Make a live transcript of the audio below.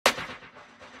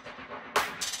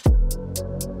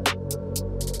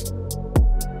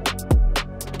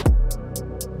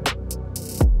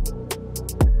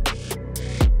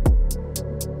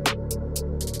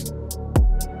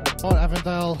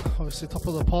Avondale, obviously top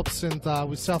of the pops, and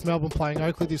with South Melbourne playing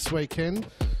Oakley this weekend,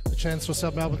 a chance for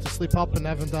South Melbourne to slip up and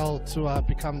Avondale to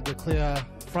become the clear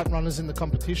front runners in the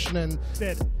competition. And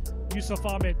Yusuf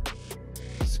Ahmed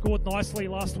scored nicely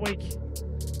last week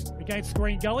against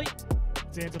Green Gully.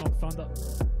 Dandenong Thunder.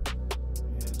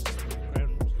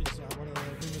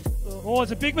 Oh,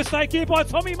 it's a big mistake here by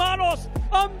Tommy Manos.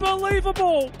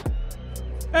 Unbelievable.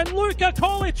 And Luka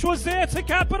Kolic was there to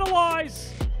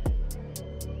capitalise.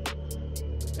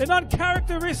 An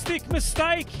uncharacteristic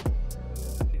mistake.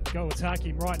 Go attack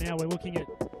him right now. We're looking at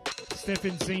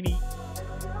Stefan Zini.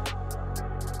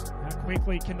 How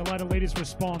quickly can the ladder leaders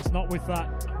respond? Not with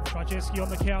that. Trajeski on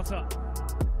the counter.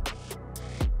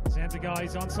 Zandagai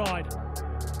is onside.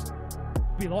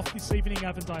 Bit off this evening,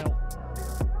 Avondale.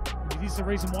 It is the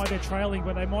reason why they're trailing,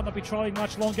 but they might not be trailing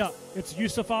much longer. It's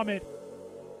Yusuf Ahmed.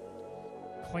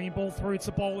 Clean ball through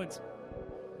to Boland.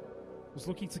 Was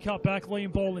looking to cut back,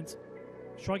 Liam Boland.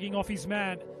 Shrugging off his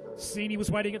man. Zini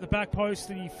was waiting at the back post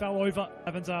and he fell over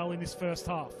Avondale in this first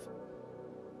half.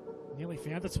 Nearly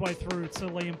found its way through to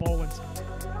Liam Boland.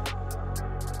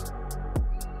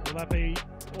 Will that be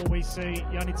all we see?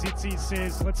 Yanni Tsitsi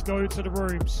says, let's go to the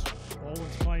rooms.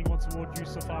 Boland's playing one toward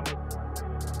Yusuf Ahmed.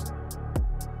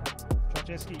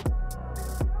 Trajeski.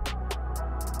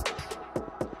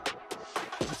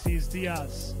 This is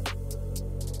Diaz.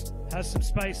 Has some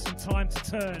space, some time to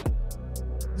turn.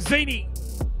 Zini.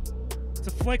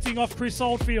 Deflecting off Chris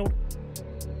Oldfield.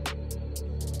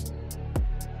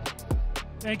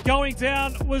 And going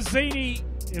down was Zini.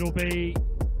 It'll be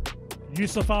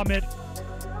Yusuf Ahmed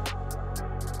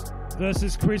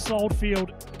versus Chris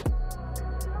Oldfield.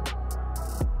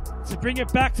 To bring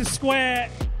it back to square.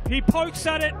 He pokes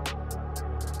at it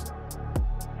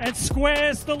and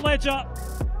squares the ledger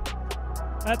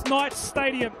at Knights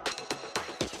Stadium.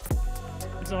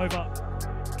 It's over.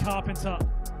 Carpenter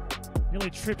nearly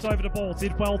tripped over the ball,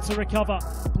 did well to recover.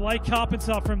 Blake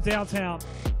Carpenter from downtown.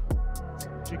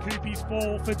 Jakupi's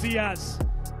ball for Diaz.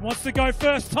 Wants to go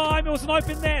first time, it was an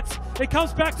open net. It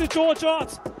comes back to George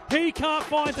Ott. He can't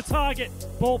find the target.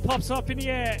 Ball pops up in the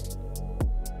air.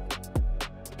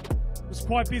 Was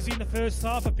quite busy in the first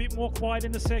half, a bit more quiet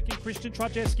in the second. Christian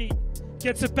Trajeski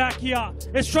gets it back here.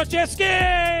 It's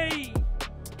Trajeski!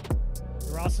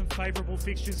 There are some favourable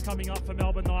fixtures coming up for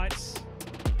Melbourne Knights.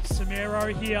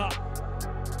 Samero here.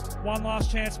 One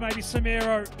last chance, maybe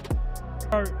Samero.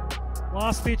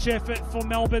 Last ditch effort for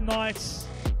Melbourne Knights.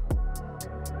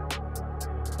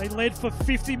 They led for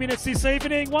 50 minutes this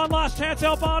evening. One last chance,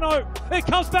 Albano. It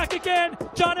comes back again.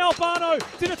 John Albano.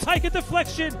 Did it take a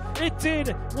deflection? It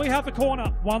did. We have a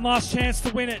corner. One last chance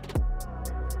to win it.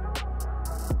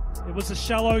 It was a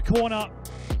shallow corner.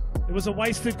 It was a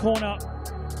wasted corner.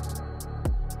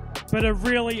 But a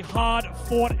really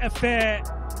hard-fought affair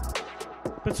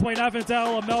between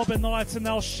Avondale and Melbourne Knights, and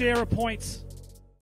they'll share a point.